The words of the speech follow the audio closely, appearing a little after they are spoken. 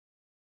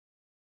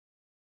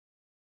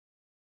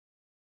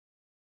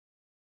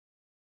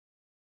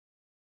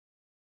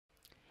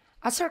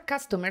Azure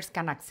customers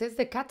can access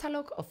the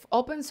catalog of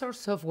open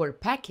source software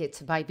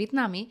packaged by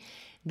Bitnami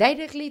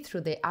directly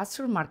through the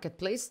Azure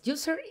Marketplace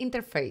user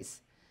interface.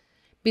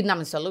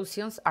 Bitnami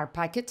solutions are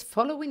packaged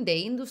following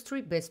the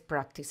industry best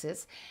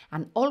practices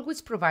and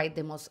always provide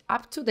the most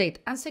up-to-date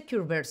and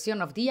secure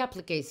version of the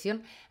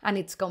application and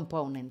its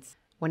components.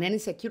 When any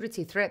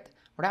security threat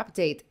or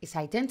update is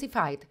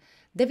identified,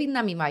 the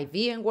Bitnami My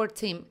VMware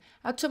team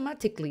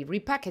automatically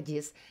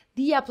repackages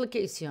the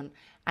application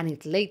and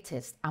its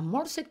latest and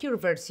more secure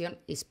version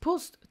is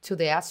pushed to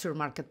the Azure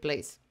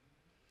Marketplace.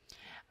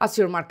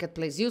 Azure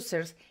Marketplace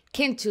users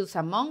can choose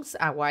amongst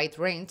a wide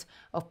range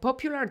of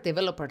popular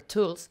developer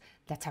tools,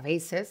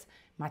 databases,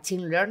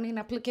 machine learning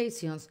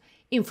applications,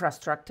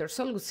 infrastructure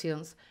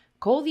solutions,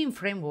 coding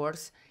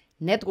frameworks,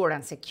 network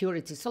and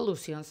security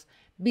solutions,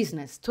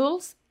 business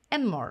tools,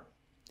 and more.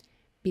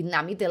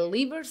 Bitnami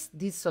delivers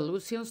these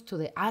solutions to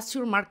the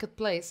Azure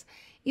Marketplace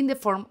in the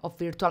form of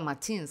virtual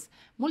machines,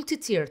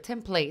 multi-tier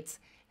templates,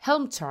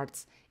 Helm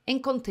charts,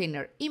 and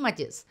container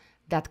images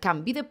that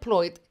can be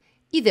deployed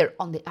either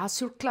on the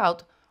Azure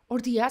Cloud or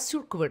the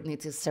Azure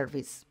Kubernetes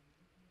service.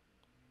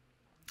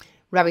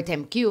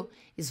 RabbitMQ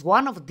is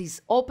one of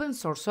these open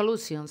source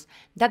solutions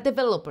that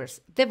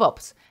developers,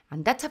 DevOps,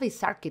 and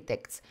database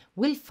architects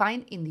will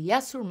find in the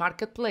Azure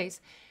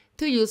Marketplace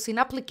to use in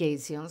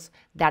applications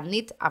that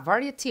need a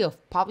variety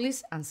of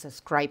publish and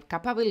subscribe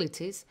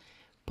capabilities,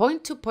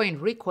 point-to-point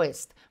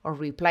request or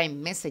reply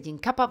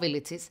messaging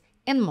capabilities,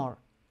 and more.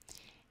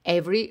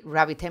 Every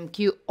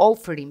RabbitMQ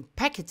offering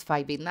packaged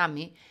by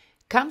Bitnami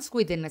comes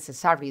with the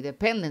necessary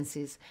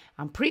dependencies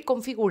and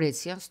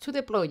pre-configurations to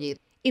deploy it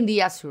in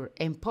the Azure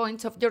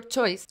endpoints of your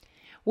choice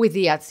with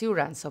the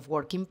assurance of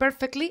working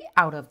perfectly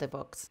out of the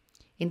box.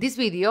 In this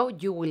video,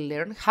 you will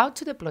learn how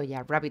to deploy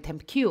a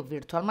RabbitMQ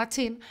virtual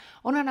machine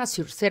on an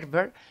Azure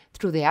server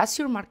through the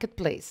Azure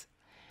Marketplace.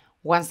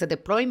 Once the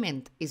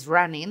deployment is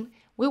running,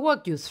 we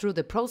walk you through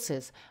the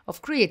process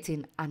of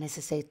creating an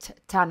SSH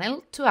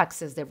tunnel to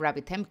access the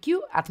RabbitMQ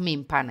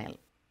admin panel.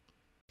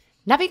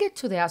 Navigate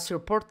to the Azure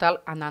portal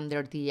and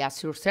under the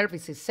Azure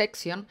Services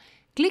section,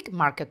 click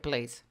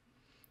Marketplace.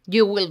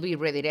 You will be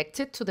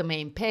redirected to the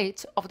main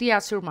page of the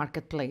Azure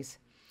Marketplace.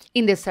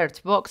 In the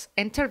search box,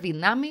 enter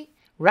Bitnami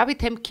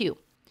RabbitMQ.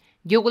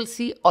 You will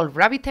see all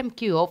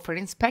RabbitMQ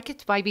offerings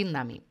packaged by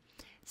Bitnami.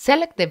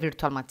 Select the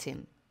virtual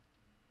machine.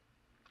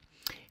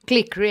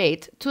 Click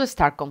Create to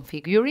start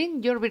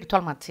configuring your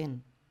virtual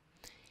machine.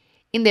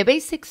 In the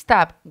Basics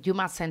tab, you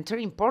must enter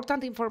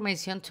important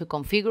information to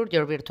configure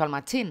your virtual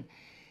machine.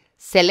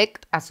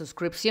 Select a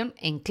subscription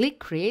and click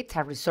Create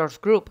a resource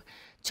group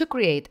to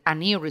create a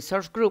new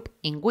resource group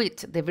in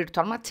which the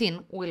virtual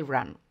machine will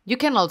run. You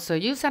can also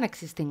use an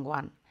existing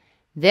one.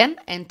 Then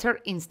enter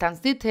instance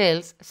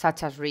details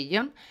such as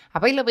region,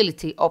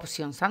 availability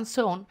options and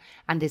so on,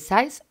 and the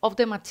size of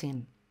the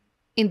machine.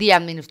 In the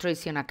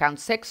Administration Account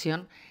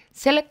section,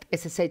 select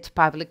SSH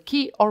public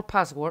key or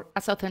password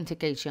as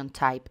authentication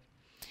type.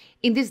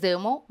 In this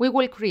demo, we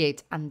will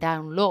create and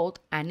download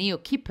a new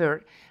key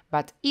pair,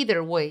 but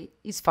either way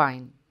is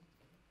fine.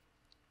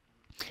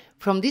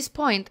 From this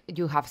point,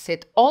 you have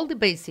set all the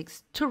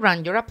basics to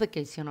run your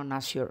application on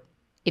Azure.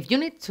 If you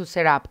need to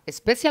set up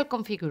special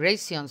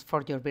configurations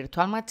for your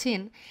virtual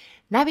machine,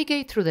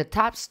 navigate through the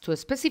tabs to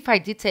specify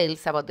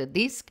details about the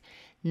disk,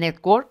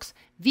 networks,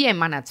 VM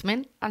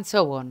management, and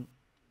so on.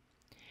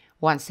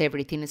 Once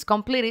everything is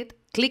completed,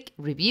 click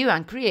Review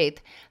and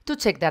Create to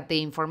check that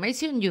the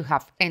information you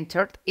have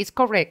entered is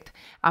correct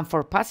and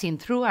for passing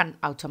through an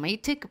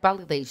automatic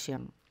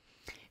validation.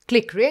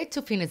 Click Create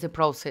to finish the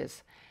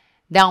process.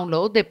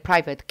 Download the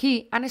private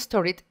key and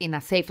store it in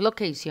a safe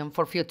location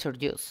for future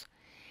use.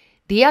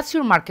 The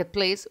Azure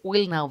Marketplace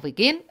will now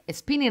begin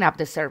spinning up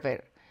the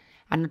server.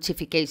 A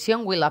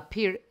notification will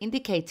appear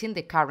indicating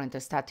the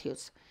current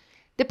status.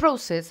 The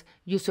process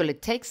usually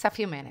takes a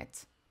few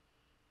minutes.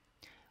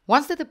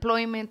 Once the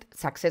deployment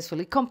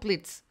successfully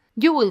completes,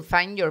 you will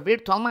find your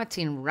virtual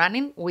machine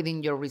running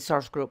within your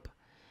resource group.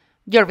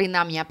 Your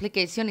Bitnami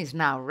application is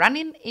now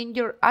running in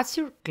your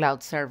Azure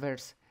cloud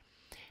servers.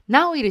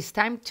 Now it is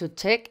time to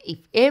check if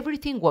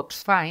everything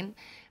works fine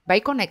by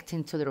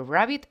connecting to the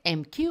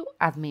RabbitMQ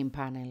admin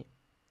panel.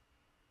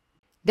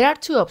 There are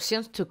two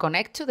options to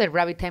connect to the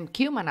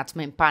RabbitMQ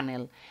management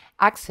panel: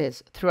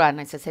 access through an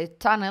SSH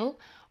tunnel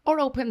or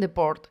open the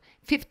port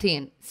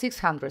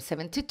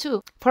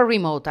 15672 for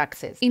remote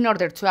access. In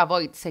order to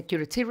avoid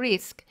security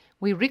risk,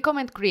 we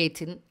recommend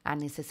creating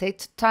an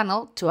SSH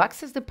tunnel to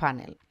access the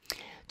panel.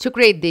 To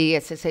create the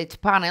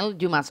SSH panel,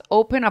 you must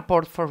open a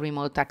port for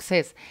remote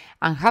access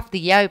and have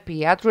the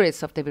IP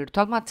address of the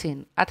virtual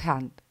machine at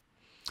hand.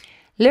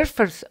 Let's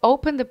first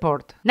open the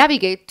port.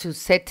 Navigate to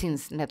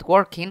Settings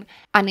Networking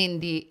and in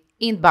the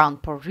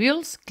Inbound Port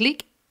Rules,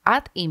 click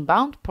Add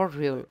Inbound Port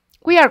Rule.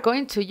 We are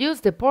going to use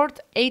the port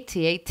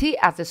 8080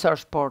 as the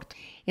source port.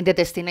 In the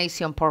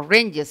Destination Port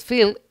Ranges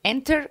field,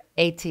 enter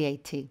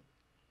 8080.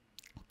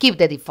 Keep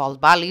the default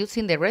values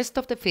in the rest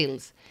of the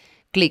fields.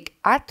 Click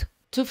Add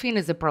to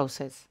finish the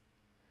process.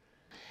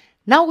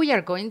 Now we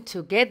are going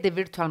to get the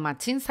virtual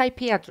machine's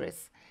IP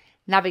address.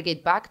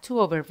 Navigate back to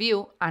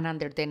Overview and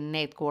under the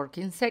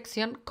Networking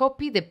section,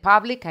 copy the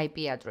public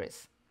IP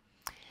address.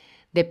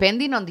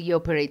 Depending on the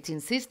operating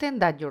system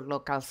that your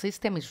local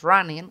system is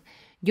running,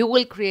 you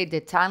will create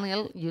the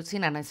tunnel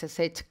using an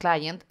SSH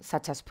client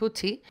such as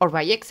PuTTY or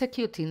by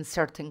executing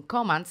certain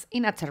commands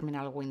in a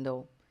terminal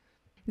window.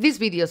 This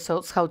video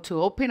shows how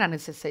to open an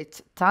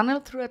SSH tunnel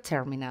through a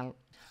terminal.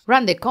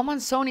 Run the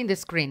command shown in the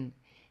screen.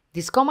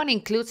 This command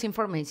includes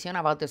information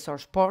about the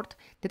source port,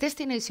 the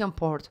destination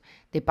port,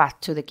 the path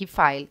to the key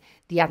file,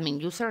 the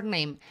admin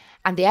username,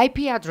 and the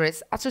IP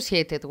address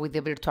associated with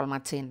the virtual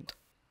machine.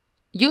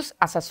 Use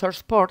as a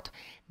source port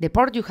the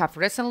port you have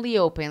recently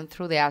opened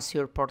through the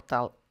Azure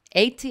portal,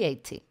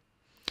 8080.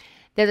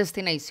 The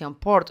destination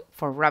port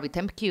for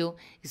RabbitMQ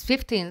is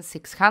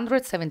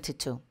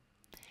 15672.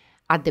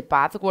 Add the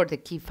path where the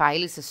key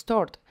file is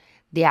stored,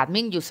 the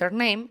admin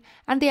username,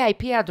 and the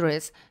IP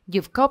address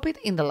you've copied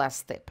in the last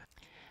step.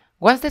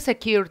 Once the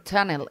secure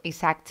tunnel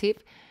is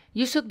active,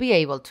 you should be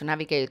able to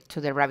navigate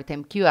to the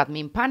RabbitMQ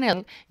admin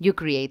panel you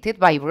created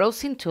by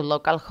browsing to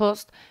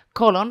localhost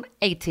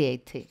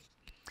 8080.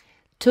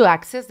 To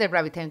access the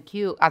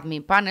RabbitMQ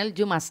admin panel,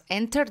 you must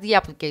enter the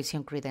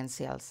application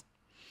credentials.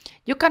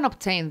 You can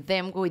obtain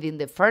them within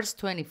the first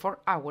 24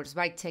 hours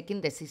by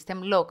checking the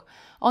system log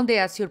on the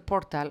Azure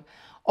portal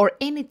or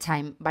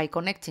anytime by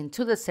connecting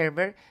to the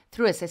server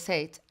through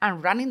SSH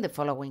and running the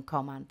following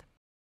command.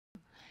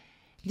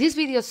 This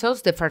video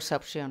shows the first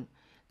option.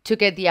 To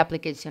get the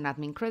application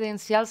admin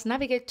credentials,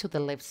 navigate to the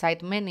left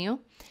side menu,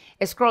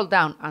 scroll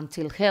down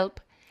until Help,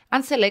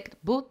 and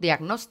select Boot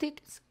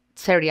Diagnostics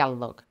Serial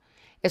Log.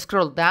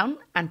 Scroll down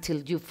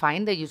until you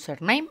find the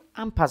username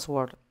and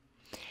password.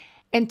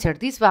 Enter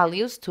these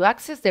values to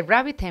access the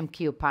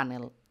RabbitMQ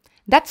panel.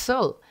 That's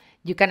all.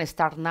 You can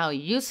start now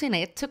using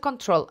it to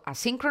control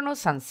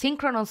asynchronous and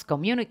synchronous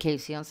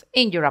communications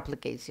in your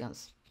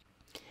applications.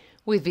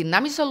 With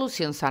Bitnami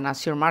solutions and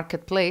Azure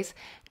Marketplace,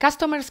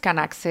 customers can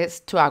access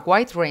to a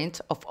wide range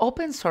of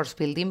open source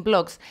building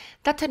blocks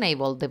that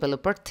enable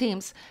developer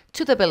teams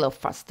to develop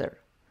faster.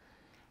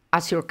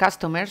 Azure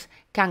customers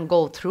can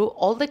go through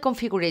all the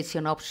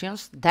configuration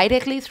options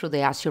directly through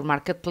the Azure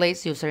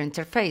Marketplace user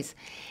interface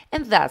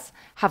and thus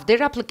have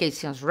their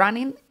applications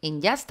running in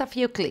just a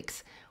few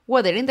clicks,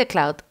 whether in the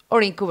cloud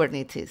or in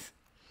Kubernetes.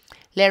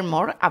 Learn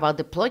more about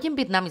deploying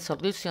Bitnami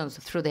solutions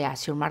through the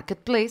Azure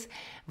Marketplace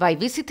by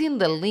visiting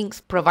the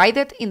links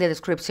provided in the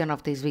description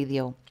of this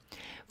video.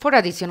 For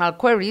additional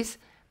queries,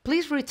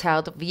 please reach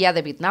out via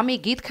the Bitnami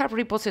GitHub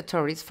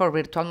repositories for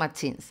virtual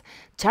machines,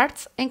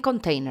 charts, and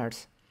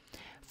containers.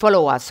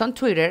 Follow us on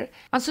Twitter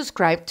and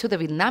subscribe to the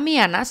Bitnami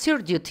and Azure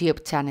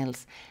YouTube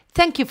channels.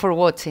 Thank you for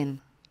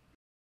watching.